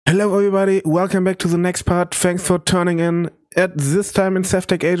Hello everybody, welcome back to the next part. Thanks for turning in. At this time in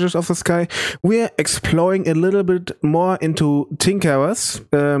SevTech Ages of the Sky, we're exploring a little bit more into Tinkerers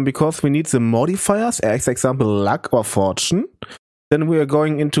because we need the modifiers, as example luck or fortune. Then we are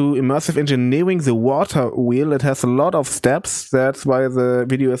going into immersive engineering, the water wheel. It has a lot of steps, that's why the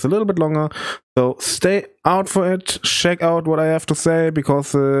video is a little bit longer. So stay out for it, check out what I have to say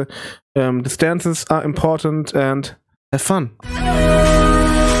because the stances are important and have fun.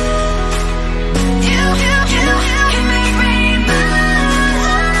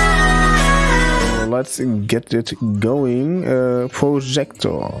 Let's get it going.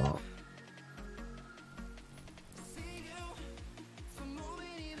 Projector.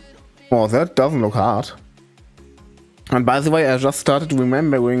 Oh, that doesn't look hard. And by the way, I just started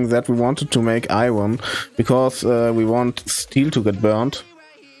remembering that we wanted to make iron because we want steel to get burned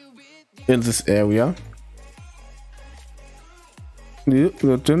in this area.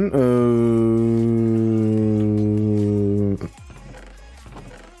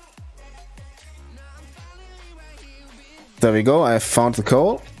 There we go, I found the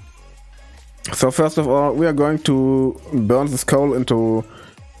coal. So first of all, we are going to burn this coal into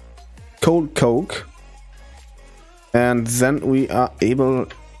cold coke. And then we are able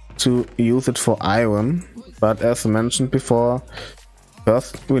to use it for iron. But as mentioned before,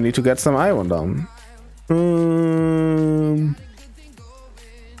 first we need to get some iron down.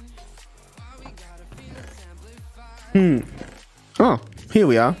 Oh, here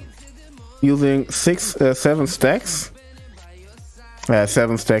we are. Using 7 stacks.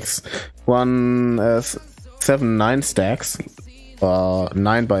 7 stacks. 9 stacks.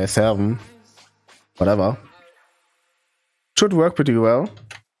 9 by 7. Whatever. Should work pretty well.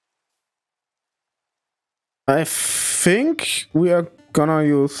 I think we are gonna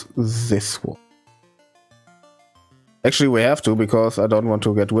use this one. Actually, we have to because I don't want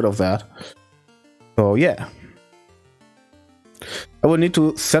to get rid of that. So yeah. I will need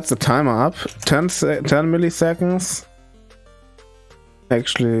to set the timer up. 10 milliseconds.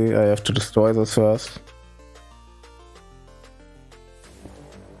 Actually, I have to destroy this first.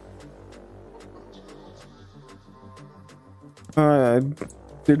 I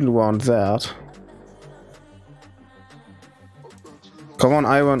didn't want that. Come on,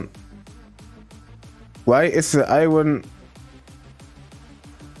 iron. Why is the iron...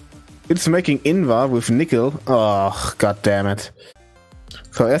 It's making invar with nickel. Oh, god damn it.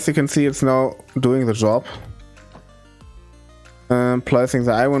 So as you can see, it's now doing the job. Placing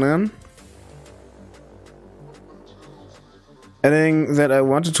the iron in. Adding that I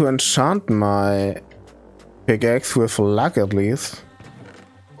wanted to enchant my pickaxe with luck at least.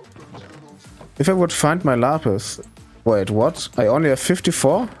 If I would find my lapis. Wait, what? I only have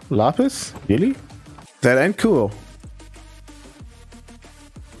 54 lapis? Really? That ain't cool.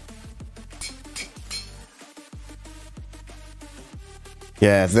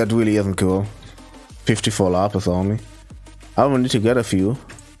 Yeah, that really isn't cool. 54 lapis only. I will need to get a few.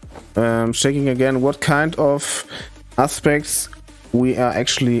 Checking again what kind of aspects we are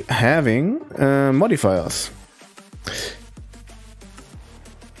actually having. Modifiers.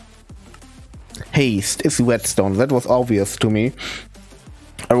 Haste is whetstone. That was obvious to me.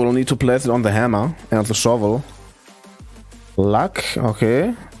 I will need to place it on the hammer and the shovel. Luck,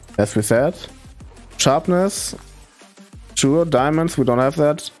 okay, as we said. Sharpness, sure. Diamonds, we don't have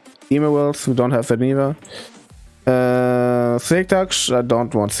that. Emeralds, we don't have that neither. Silk touch, I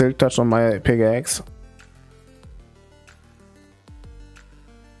don't want silk touch on my pickaxe.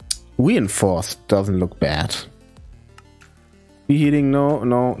 Reinforced doesn't look bad. Healing, no.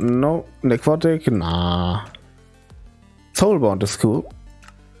 Necrotic, nah. Soulbound is cool.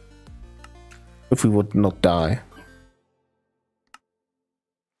 If we would not die.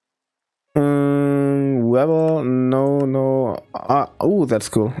 Rebel, no. Oh, that's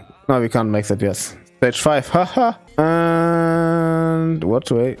cool. No, we can't make that, yes. Stage 5, haha. And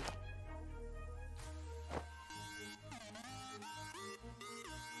what way?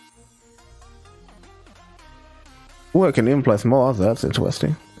 Oh, I can even place more. That's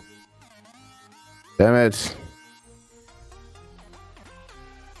interesting. Damn it.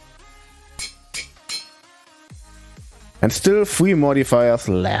 And still 3 modifiers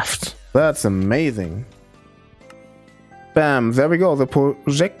left. That's amazing. Bam, there we go, the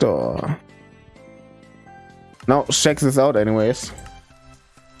projector. Now check this out anyways.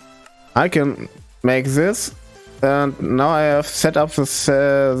 I can make this and now I have set up this,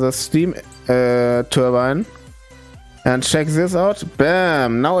 the steam turbine. And check this out.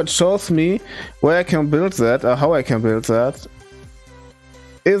 Bam! Now it shows me where I can build that or how I can build that.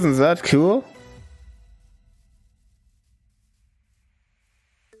 Isn't that cool?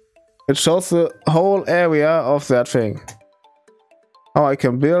 It shows the whole area of that thing. How I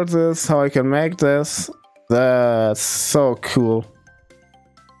can build this, how I can make this. That's so cool.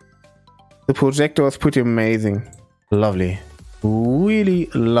 The projector is pretty amazing. Lovely. Really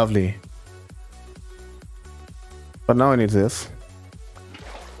lovely. But now I need this.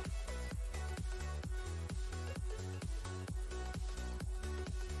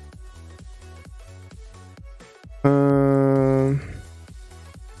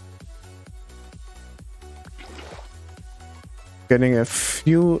 Getting a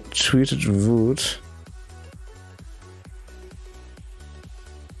few treated wood.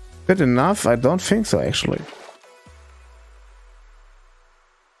 Good enough? I don't think so, actually.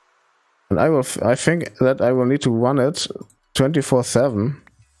 And I think that I will need to run it 24/7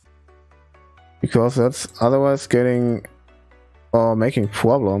 because that's otherwise getting or making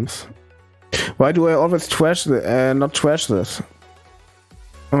problems. Why do I always trash the not trash this?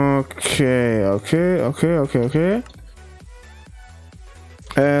 Okay.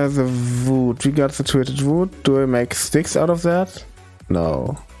 The wood. We got the treated wood. Do I make sticks out of that?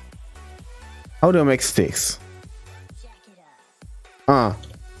 No. How do I make sticks? Ah.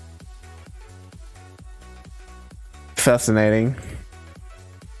 Fascinating.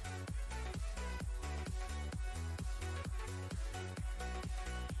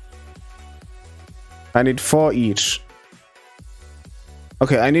 I need 4 each.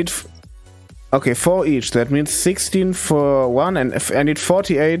 Okay, I need... Okay, 4 each. That means 16 for one, and if I need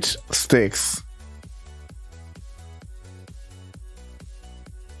 48 sticks.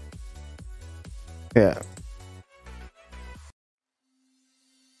 Yeah.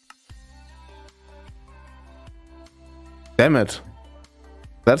 Damn it.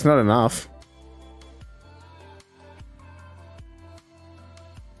 That's not enough.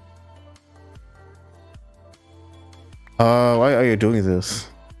 Why are you doing this?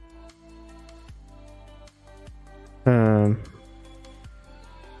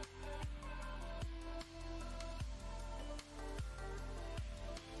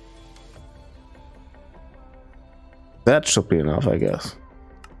 That should be enough, I guess.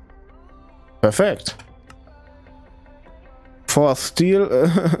 Perfect. For steel.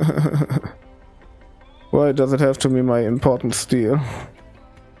 Why does it have to be my important steel?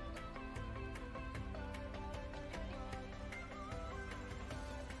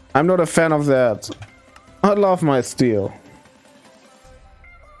 I'm not a fan of that. I love my steel.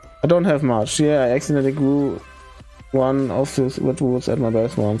 I don't have much. Yeah, I accidentally grew one of these redwoods at my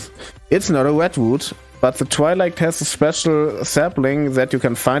base once. It's not a redwood, but the Twilight has a special sapling that you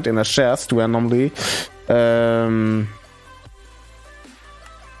can find in a chest randomly.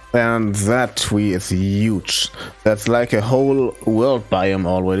 And that tree is huge. That's like a whole world biome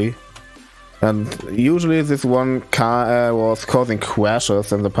already. And usually this one car was causing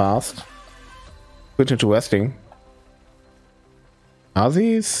crashes in the past. Pretty interesting. Are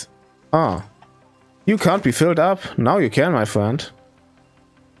these? Ah. You can't be filled up. Now you can, my friend.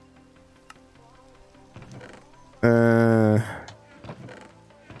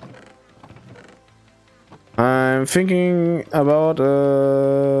 I'm thinking about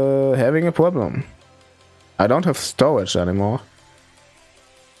having a problem. I don't have storage anymore.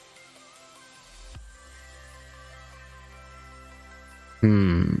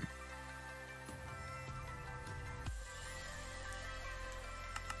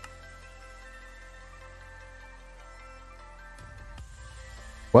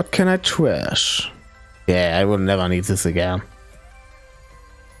 What can I trash? Yeah, I will never need this again.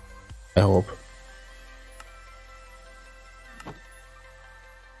 I hope.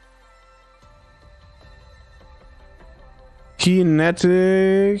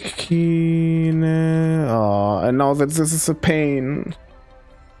 Kinetic, oh, and now that this is a pain.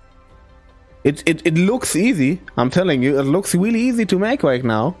 It looks easy. I'm telling you, it looks really easy to make right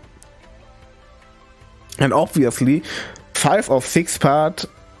now. And obviously, 5 of 6 parts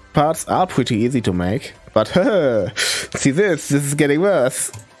are pretty easy to make. But see this is getting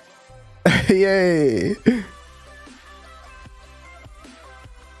worse. Yay!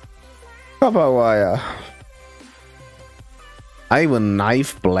 Copper wire. Iron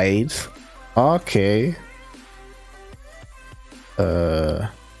knife blade. Okay. And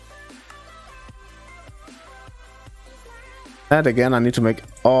again, I need to make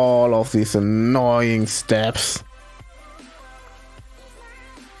all of these annoying steps.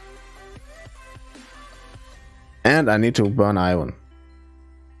 And I need to burn iron.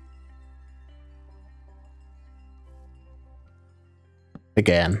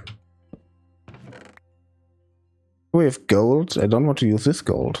 Again. We have gold. I don't want to use this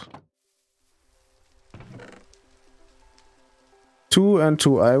gold. 2 and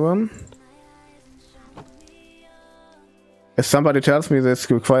 2 iron. If somebody tells me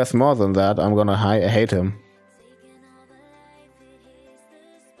this requires more than that, I'm gonna hate him.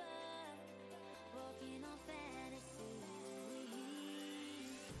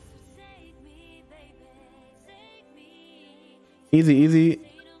 Easy, easy.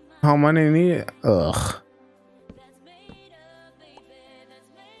 How many need? Ugh.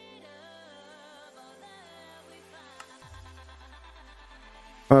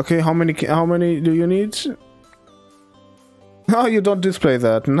 Okay, how many do you need? Oh, you don't display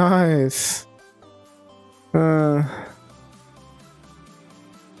that. Nice. Not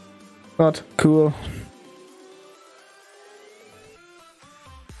cool.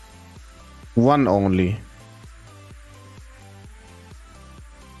 1 only.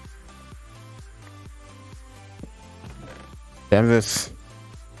 Damn this.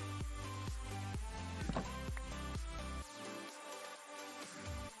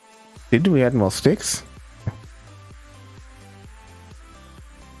 Did we add more sticks?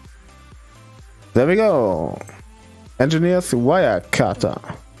 There we go. Engineer's wire cutter.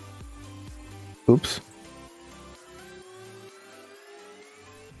 Oops.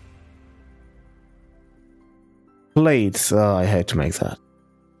 Plates. Oh, I hate to make that.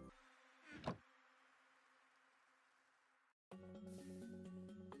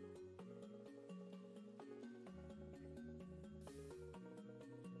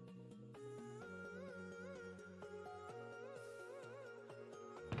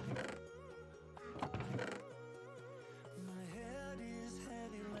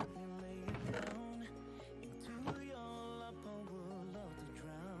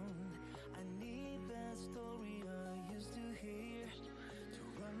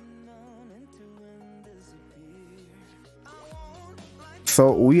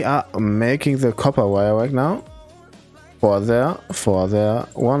 So we are making the copper wire right now. 4 there,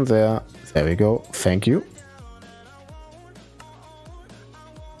 1 there. There we go. Thank you.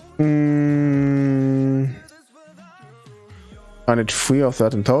 I need 3 of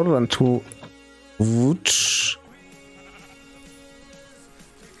that in total and 2 wood.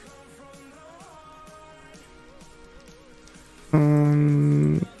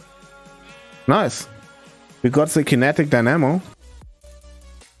 Nice. We got the kinetic dynamo.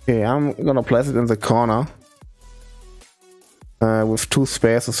 Okay, I'm gonna place it in the corner with 2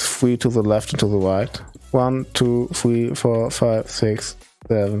 spaces, 3 to the left and to the right. 1, 2, 3, 4, 5, 6,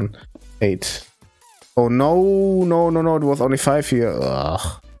 7, 8. Oh no, no, no, no! It was only 5 here.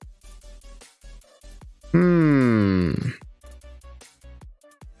 Ugh.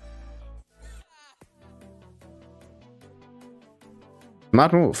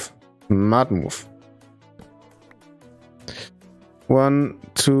 Smart move. Smart move. 1,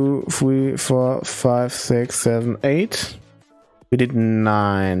 2, 3, 4, 5, 6, 7, 8. We did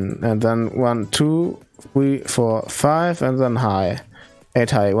 9, and then 1, 2, 3, 4, 5, and then high.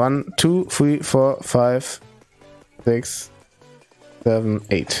 8 high. 1, 2, 3, 4, 5, 6, 7,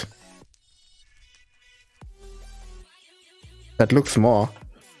 8. That looks more.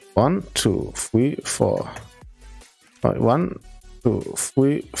 1, 2, 3, 4. 1, 2,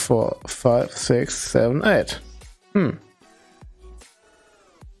 3, 4, 5, 6, 7, 8.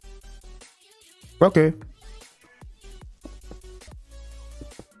 Okay.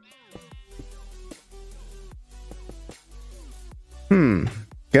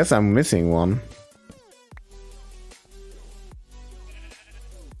 Guess I'm missing one.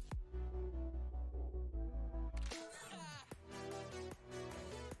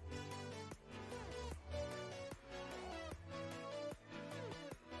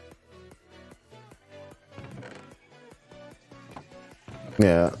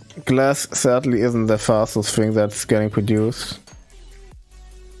 Yeah, glass certainly isn't the fastest thing that's getting produced.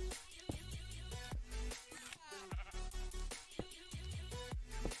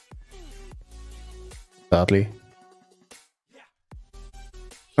 Sadly.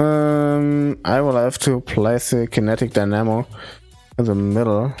 I will have to place a kinetic dynamo in the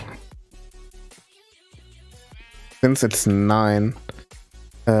middle. Since it's 9.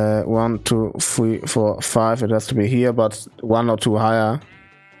 1, 2, 3, 4, 5. It has to be here, but 1 or 2 higher.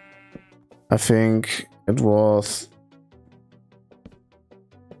 I think it was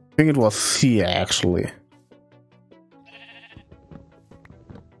here actually.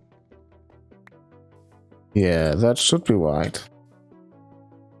 Yeah, that should be right.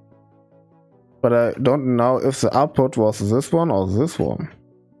 But I don't know if the output was this one or this one.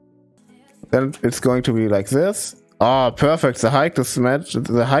 Then it's going to be like this. Oh, perfect. The height is matched.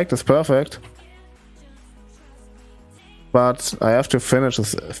 The height is perfect. But I have to finish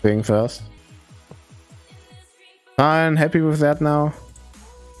this thing first. Fine, happy with that now.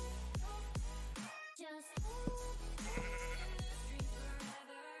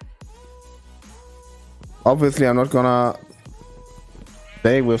 Obviously, I'm not gonna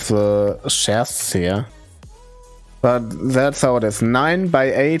play with the chests here. But that's how it is. 9 by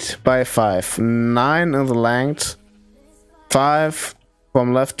 8 by 5. 9 in the length. 5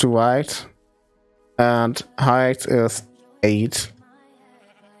 from left to right. And height is 8.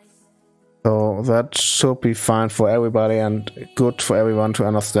 So that should be fine for everybody and good for everyone to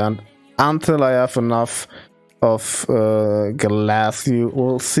understand. Until I have enough of glass, you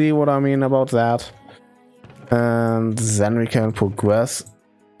will see what I mean about that. And then we can progress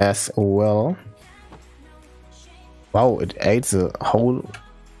as well. Wow, it ate the whole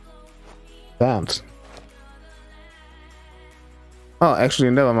plant. Oh,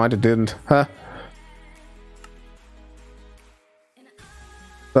 actually, never mind, it didn't. Huh.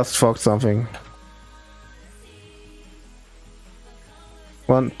 Just forked something.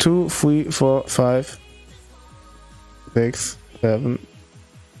 1, 2, 3, 4, 5, 6, 7,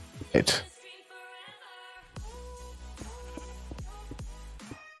 8.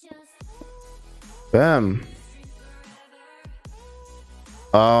 Bam.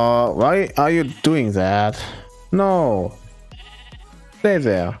 Why are you doing that? No. Stay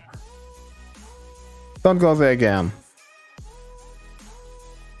there. Don't go there again.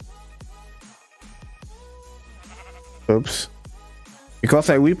 Oops. Because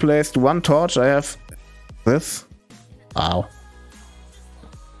I replaced one torch, I have this. Ow.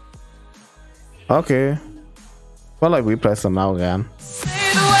 Okay. Well, I replaced them now again.